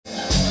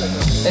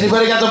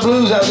Anybody got the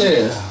blues out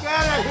there?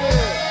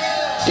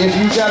 If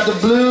you got the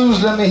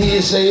blues, let me hear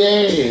you say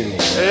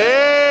yeah.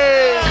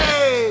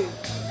 Hey!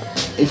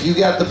 If you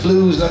got the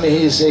blues, let me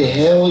hear you say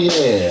hell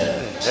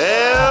yeah.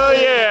 Hell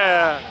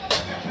yeah!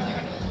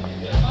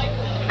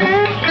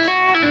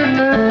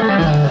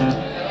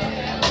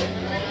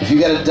 If you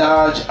gotta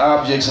dodge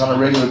objects on a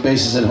regular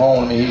basis at home,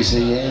 let me hear you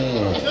say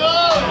yeah.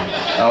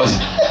 I was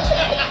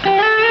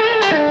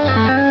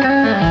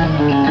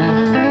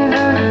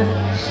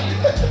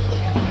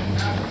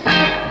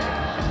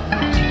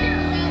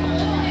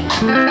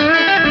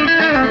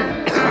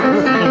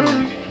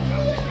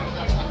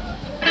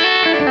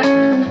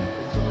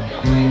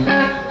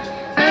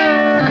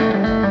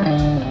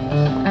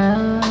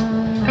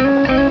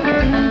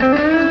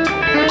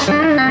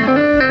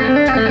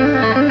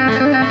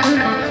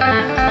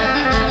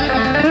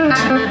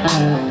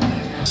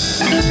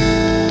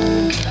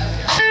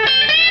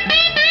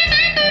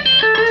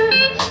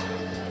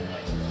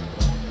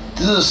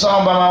This is a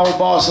song by my old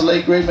boss, the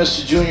late great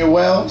Mr. Junior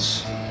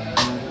Wells.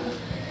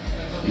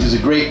 He was a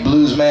great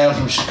blues man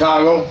from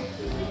Chicago.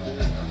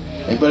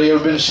 Anybody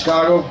ever been to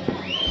Chicago?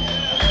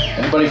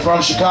 Anybody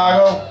from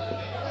Chicago?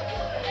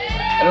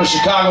 I know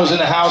Chicago's in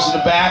the house in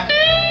the back.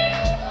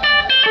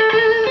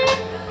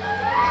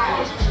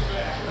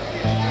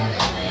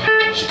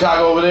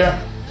 Chicago over there?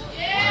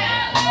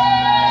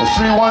 The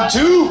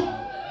 312?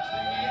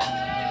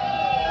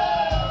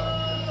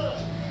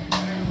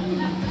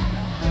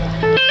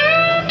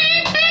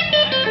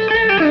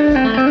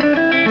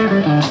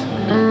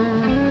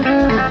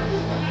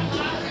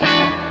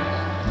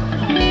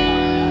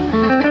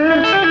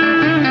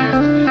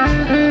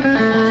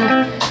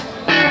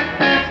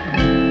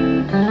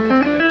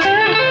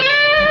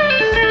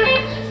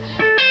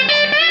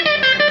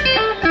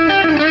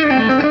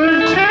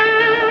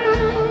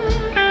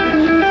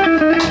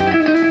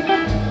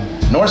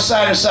 North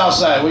side or south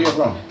side? Where you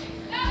from?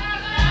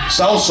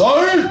 South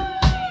side?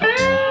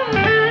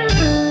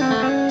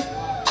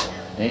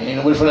 Ain't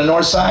nobody from the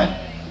north side?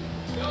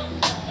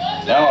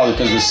 No,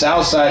 because the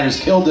south siders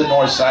killed the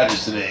north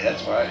siders today.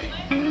 That's why.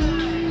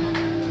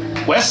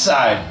 West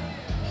side?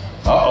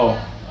 Uh-oh.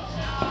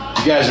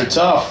 You guys are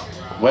tough.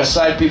 West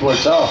side people are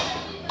tough.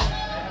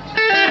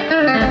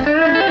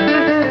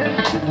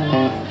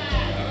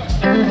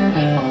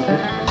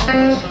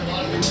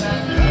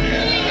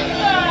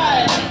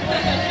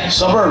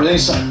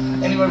 Suburbs,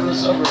 anybody from the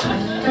suburbs?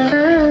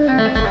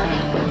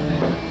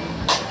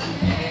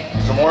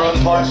 From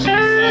Orland Park?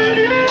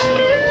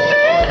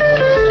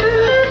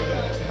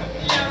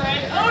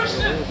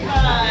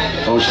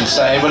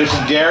 Oceanside. Anybody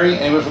from Gary?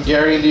 Anybody from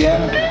Gary,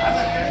 Indiana?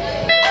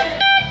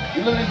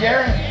 You live in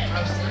Gary?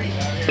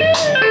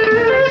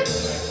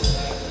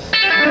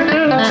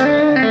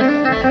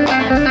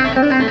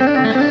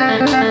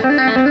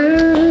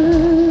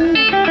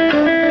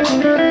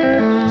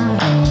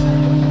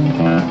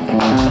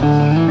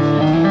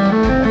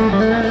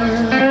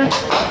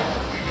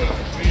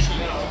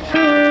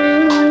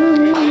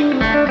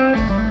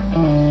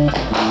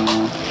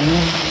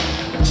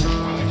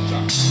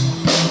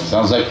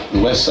 Sounds like the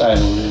west side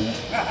over there.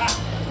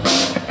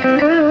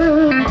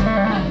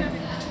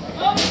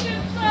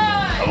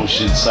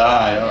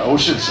 Oceanside.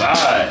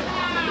 Oceanside.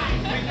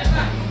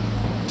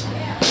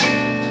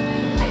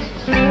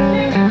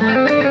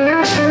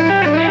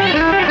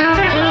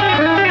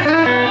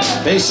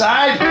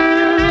 Bayside?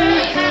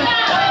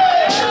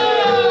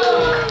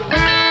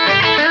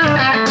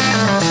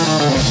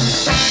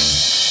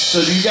 So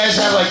do you guys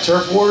have like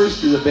turf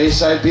wars? Do the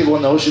Bayside people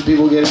and the Ocean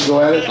people get to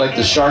go at it? Like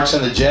the Sharks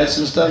and the Jets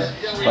and stuff?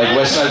 Like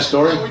West Side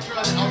Story?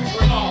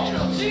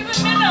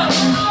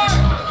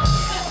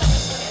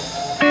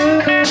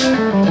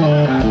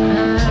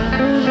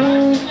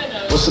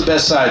 What's the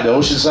best side? The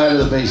Ocean side or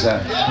the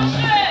Bayside?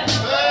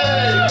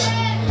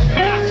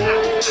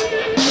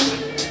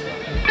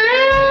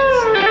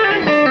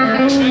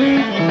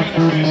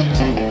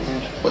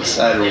 What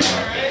side are we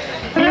on?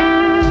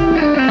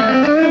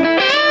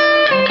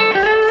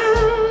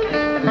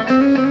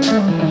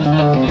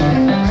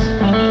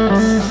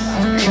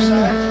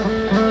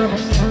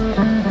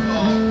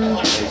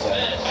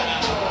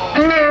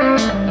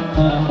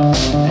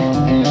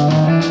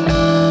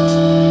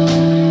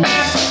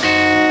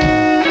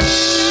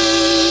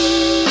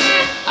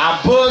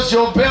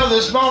 Your bell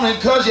this morning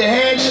cause you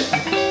had it.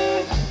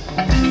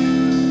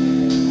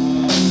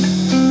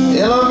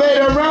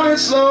 Elevator running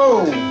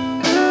slow.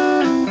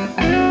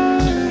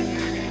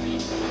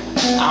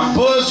 I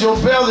buzzed your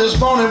bell this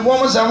morning,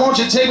 woman, I want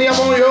you to take me up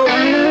on your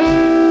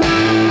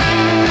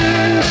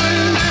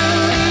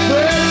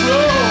third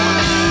floor.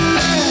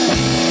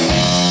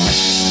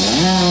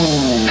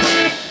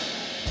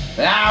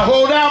 I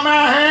hold out my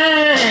hand.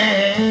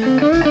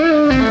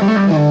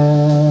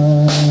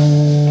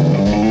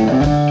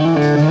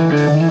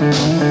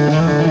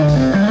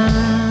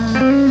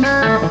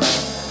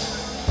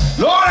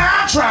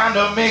 Trying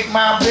to make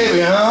my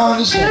baby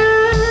understand.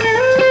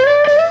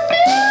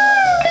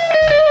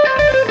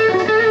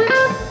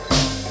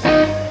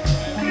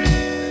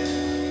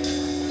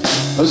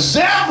 'Cause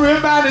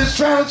everybody's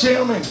trying to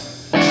tell me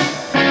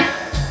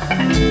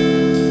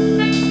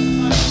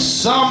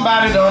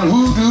Somebody done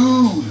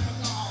hoodoo,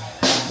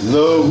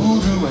 the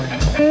hoodoo man.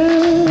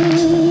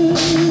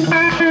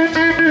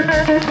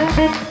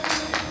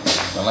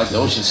 I like the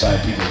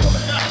Oceanside people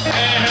coming.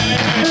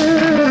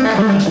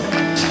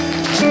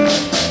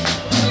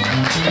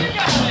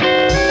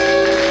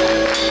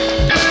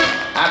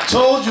 I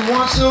told you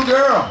once, little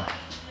girl,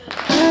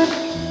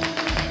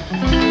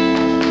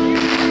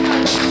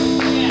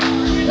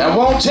 I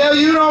won't tell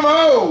you no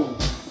more.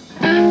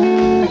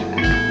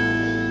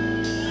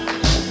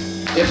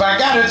 If I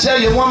gotta tell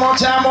you one more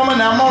time,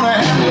 woman, I'm gonna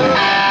have to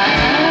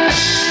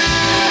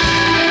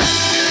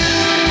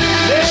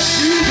let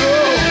you go.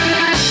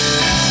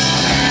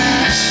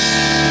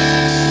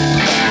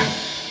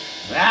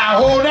 Now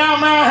hold out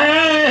my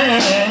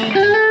hand.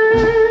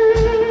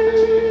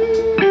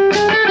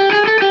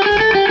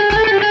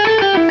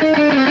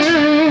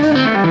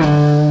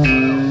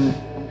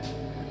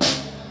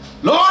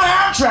 Lord,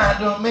 I'm trying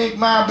to make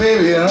my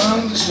baby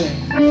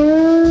understand.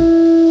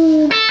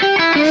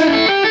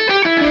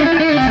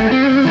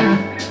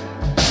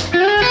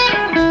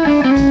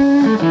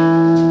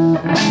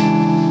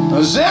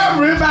 'Cause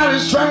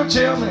everybody's trying to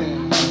tell me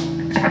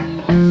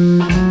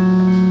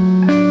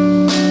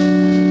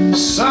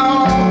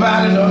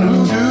somebody done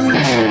hoodoo,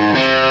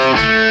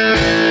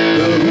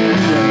 the hoodoo.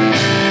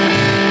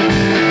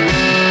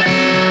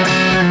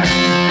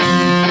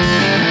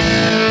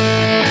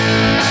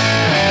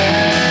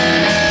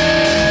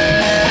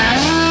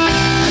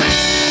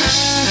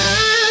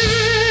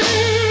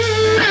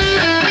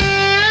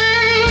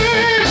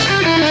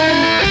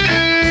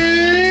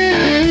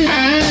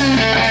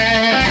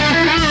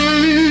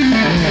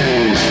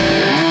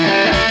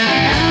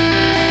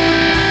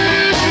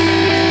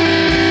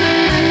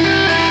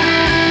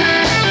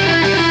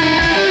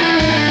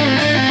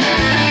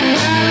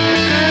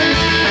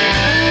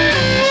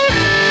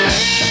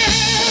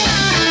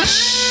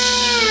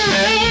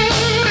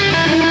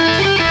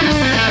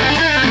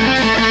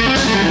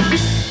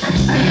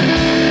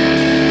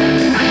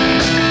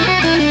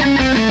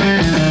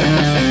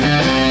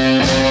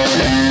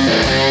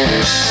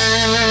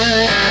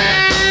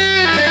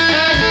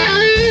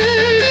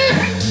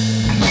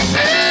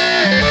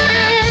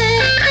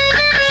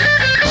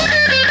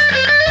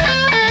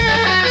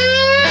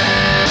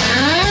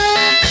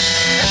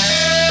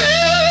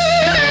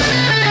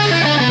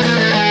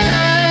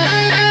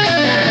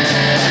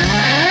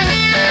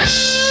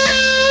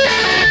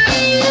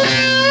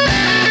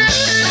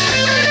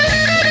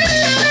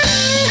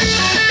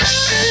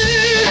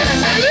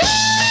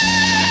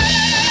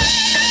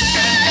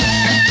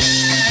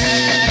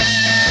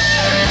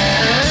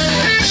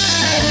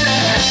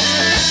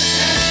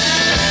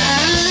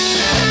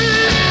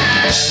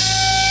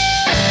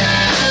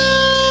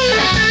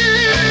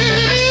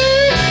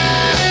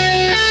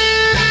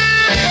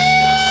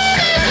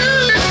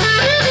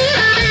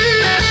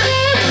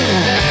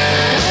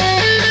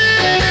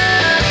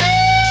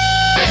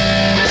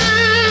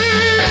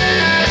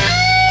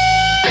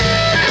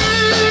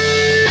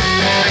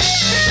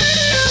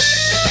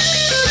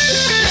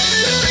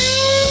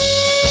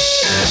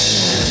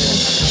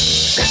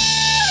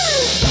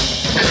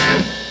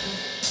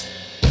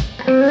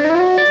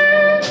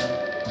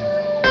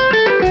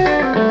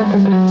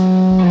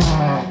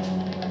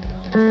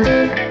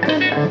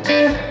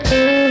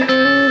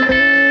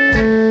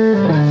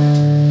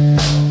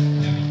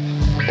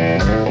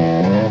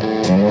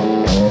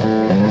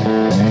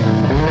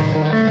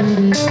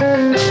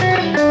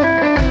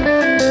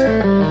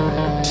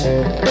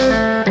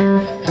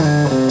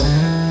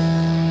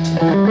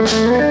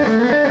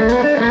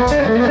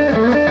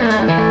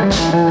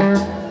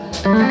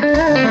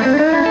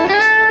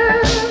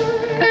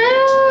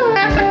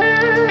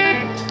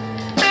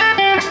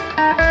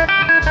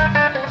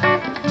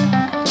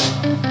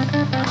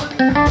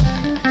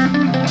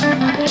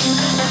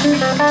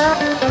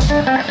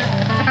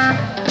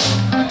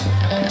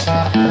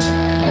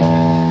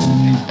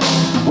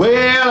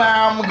 Well,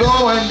 I'm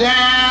going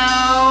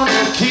down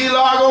to Key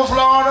Largo,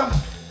 Florida.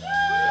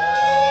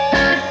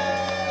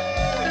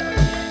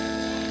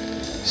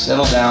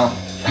 Settle down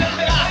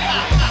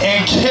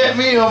and get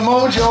me a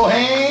mojo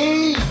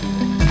hand.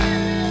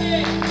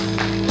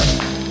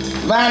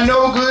 My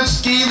no good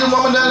skis, the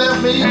woman that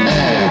left me.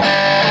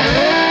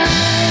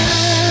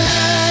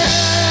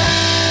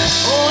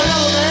 Oh, no,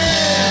 man.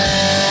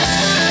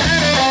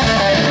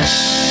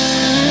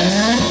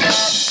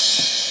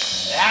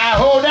 I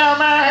hold out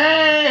my hand.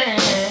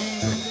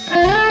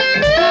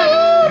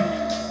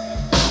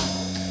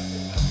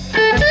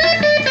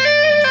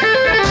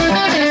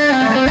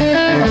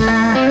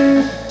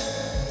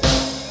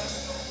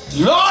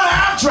 Lord,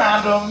 I'm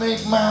trying to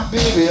make my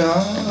baby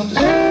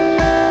understand.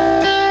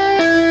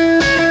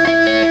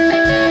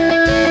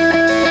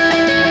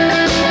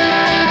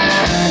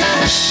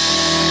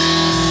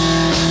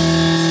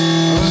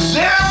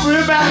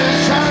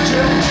 Everybody's trying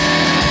to